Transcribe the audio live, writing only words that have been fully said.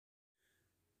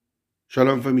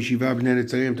Shalom from Yeshiva B'nai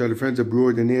Netzarim to all the friends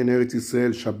abroad and here in Eretz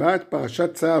Yisrael. Shabbat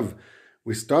Parashat Tzav.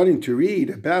 We're starting to read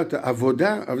about the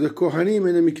avodah of the Kohanim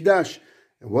in the Mikdash.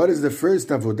 And what is the first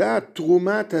avodah?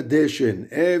 Trumat HaDeshen.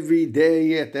 Every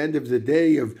day at the end of the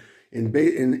day in the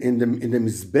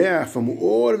Mizbeach, from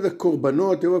all of the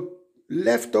korbanot, there were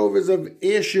leftovers of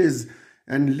ashes.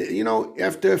 And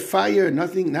after a fire, not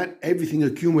everything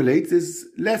accumulates. There's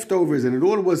leftovers, and it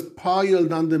all was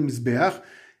piled on the Mizbeach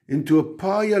into a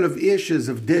pile of ashes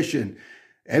of deshen.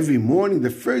 Every morning, the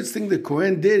first thing the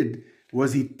Kohen did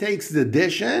was he takes the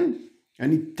deshen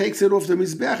and he takes it off the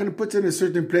Mizbeach and puts it in a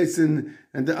certain place on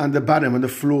the bottom, on the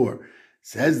floor.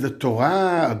 Says the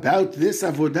Torah about this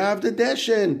avodah of the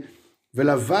deshen.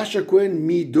 Velavash HaKohen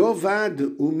mido vad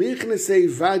umichnesei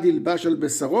vad yilbash al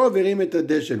besaro verim et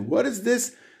hadeshen. What is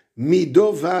this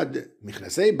mido vad?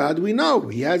 Michnesei vad, we know.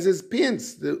 He has his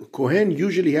pants. The Kohen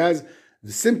usually has,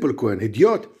 the simple Kohen,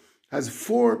 Hidyot, has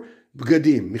 4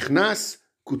 bgadim. Michnas,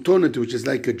 kutonet, which is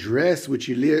like a dress which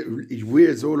he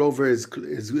wears all over his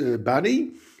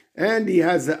body. And he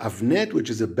has a avnet, which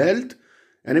is a belt.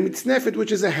 And a mitznefet,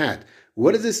 which is a hat.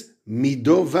 What is this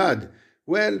mido vad?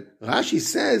 Well, Rashi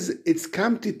says it's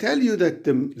come to tell you that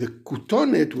the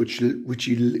kutonet,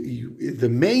 the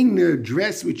main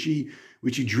dress which he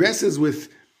dresses with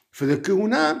for the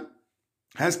kahuna,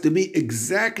 has to be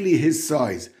exactly his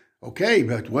size. Okay,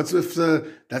 but what's with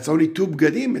that's only 2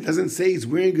 bgadim? It doesn't say he's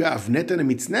wearing a avnet and a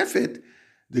mitznefet.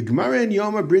 The Gemara in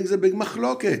Yoma brings a big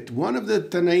machloket. One of the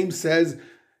Tanaim says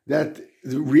that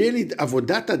really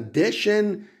avodat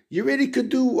deshen you really could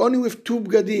do only with 2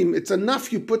 bgadim. It's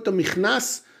enough you put the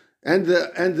michnas and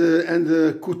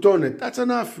the kutonet. That's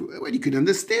enough. Well, you can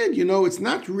understand, it's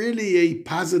not really a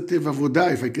positive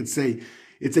avodah, if I could say.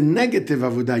 It's a negative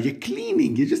avodah. You're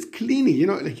cleaning. You're just cleaning.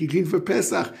 Like you clean for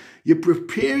Pesach. You're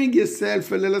preparing yourself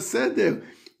for Leil Seder.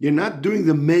 You're not doing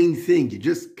the main thing. You're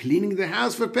just cleaning the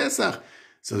house for Pesach.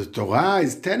 So the Torah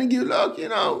is telling you, look,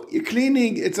 you're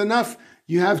cleaning. It's enough.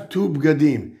 You have 2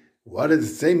 bgadim. What does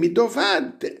it say?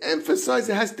 Midovad. To emphasize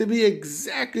it has to be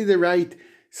exactly the right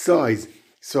size.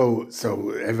 So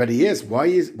everybody asks, why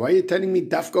are you telling me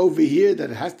dafka over here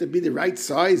that it has to be the right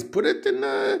size? Put it in,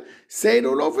 say it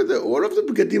all of the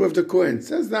bgadim of the Kohen.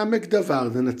 Says the Amek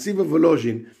Davar, the Netziv of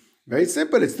Volozhin. Very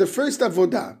simple. It's the first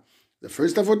avodah. The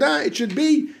first avodah, it should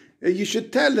be, you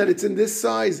should tell that it's in this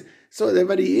size. So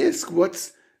everybody asks,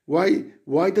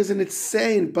 why doesn't it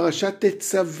say in Parashat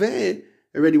Tzav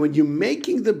already, when you're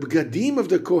making the bgadim of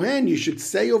the Kohen, you should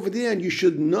say over there, and you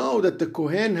should know that the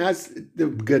Kohen the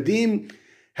bgadim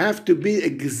have to be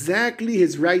exactly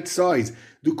his right size.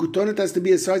 The kutonet has to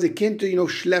be a size akin to,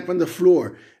 schlep on the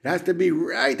floor. It has to be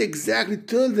right exactly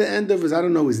till the end of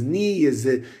his knee, his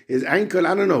ankle,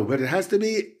 I don't know. But it has to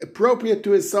be appropriate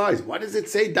to his size. What does it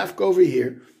say, dafka over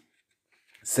here?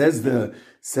 Says the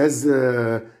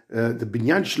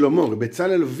Binyan Shlomo,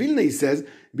 Betzalel of Vilna, he says,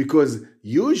 because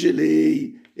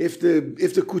usually if the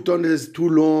kutonet is too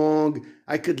long,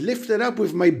 I could lift it up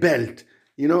with my belt.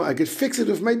 I could fix it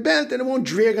with my belt and it won't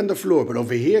drag on the floor. But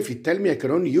over here, if you tell me I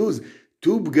can only use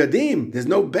 2 bgadim, there's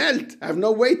no belt. I have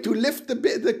no way to lift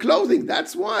the clothing.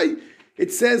 That's why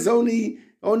it says only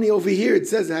over here, it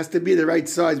says it has to be the right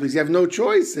size, because you have no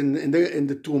choice. In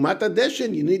the Trumat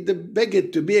HaDeshen, you need the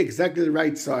beged to be exactly the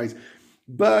right size.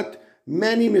 But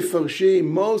many mefarshim,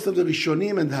 most of the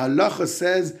Rishonim and the Halacha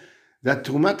says that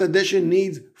Trumat HaDeshen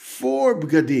needs 4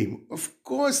 bgadim. Of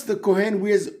course, the Kohen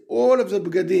wears all of the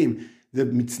bgadim. The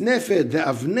mitznefet, the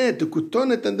avnet, the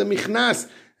kutonet, and the michnas.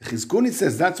 Chizkuni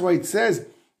says that's why it says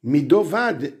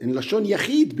midovad in lashon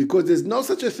yachid, because there's no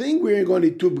such a thing wearing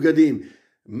only 2 bgadim.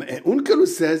 Unkelus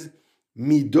says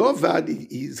midovad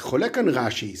is cholek on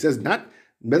Rashi. He says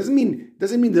doesn't mean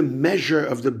the measure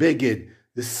of the beged,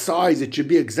 the size. It should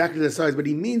be exactly the size, but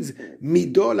he means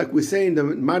mido, like we say in the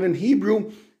modern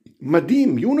Hebrew,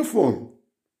 madim, uniform.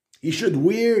 He should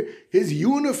wear his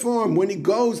uniform when he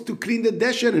goes to clean the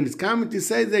deshen, and it's common to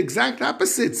say the exact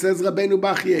opposite, says Rabbeinu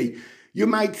Bachye. You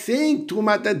might think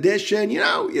Trumat HaDeshen,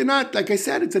 you're not, like I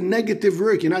said, it's a negative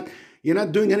work. You're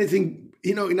not doing anything,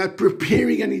 you're not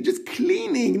preparing and you're just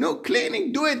cleaning.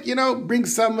 Cleaning, do it, bring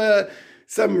some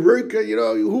work,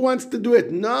 who wants to do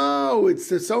it? No,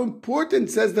 it's so important,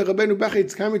 says the Rabbeinu Bachye,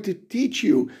 it's coming to teach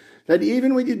you that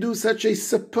even when you do such a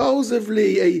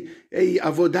supposedly a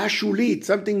avodah shulit,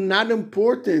 something not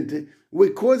important,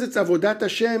 because it's avodat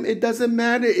Hashem, it doesn't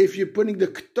matter if you're putting the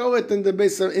ktoret in the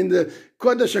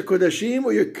kodesh HaKodashim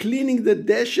or you're cleaning the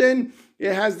deshen.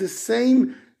 It has the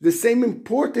same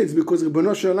importance because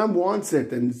Ribbono Shel Olam wants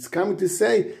it, and it's coming to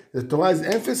say the Torah is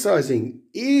emphasizing,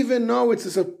 even though it's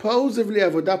a supposedly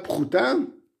avodah pchuta,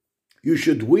 you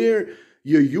should wear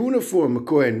your uniform,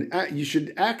 Kohen. You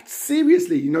should act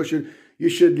seriously. You should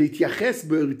להתייחס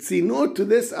ברצינות to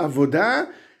this avodah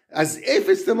as if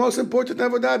it's the most important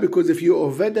avodah, because if you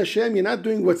oved Hashem, you're not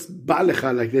doing what's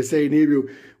balecha, like they say in Hebrew.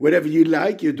 Whatever you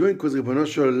like, you're doing because Ribono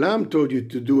Shel Olam told you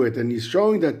to do it, and he's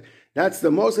showing that that's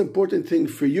the most important thing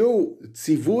for you.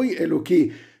 Tzivui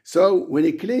Eloki. So when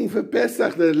you're cleaning for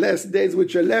Pesach, the last days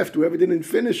which are left, whoever didn't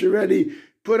finish already,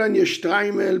 put on your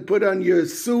shteimel, put on your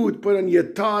suit, put on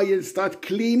your tie, and start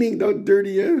cleaning. Don't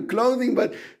dirty your clothing,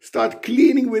 but start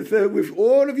cleaning with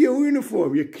all of your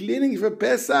uniform. You're cleaning for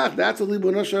Pesach. That's what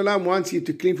Ribono Shel Olam wants you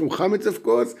to clean from chametz, of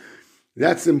course.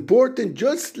 That's important,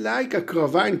 just like a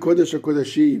krava in Kodesh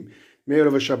HaKodashim. May you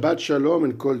have a Shabbat Shalom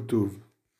and Kol Tuv.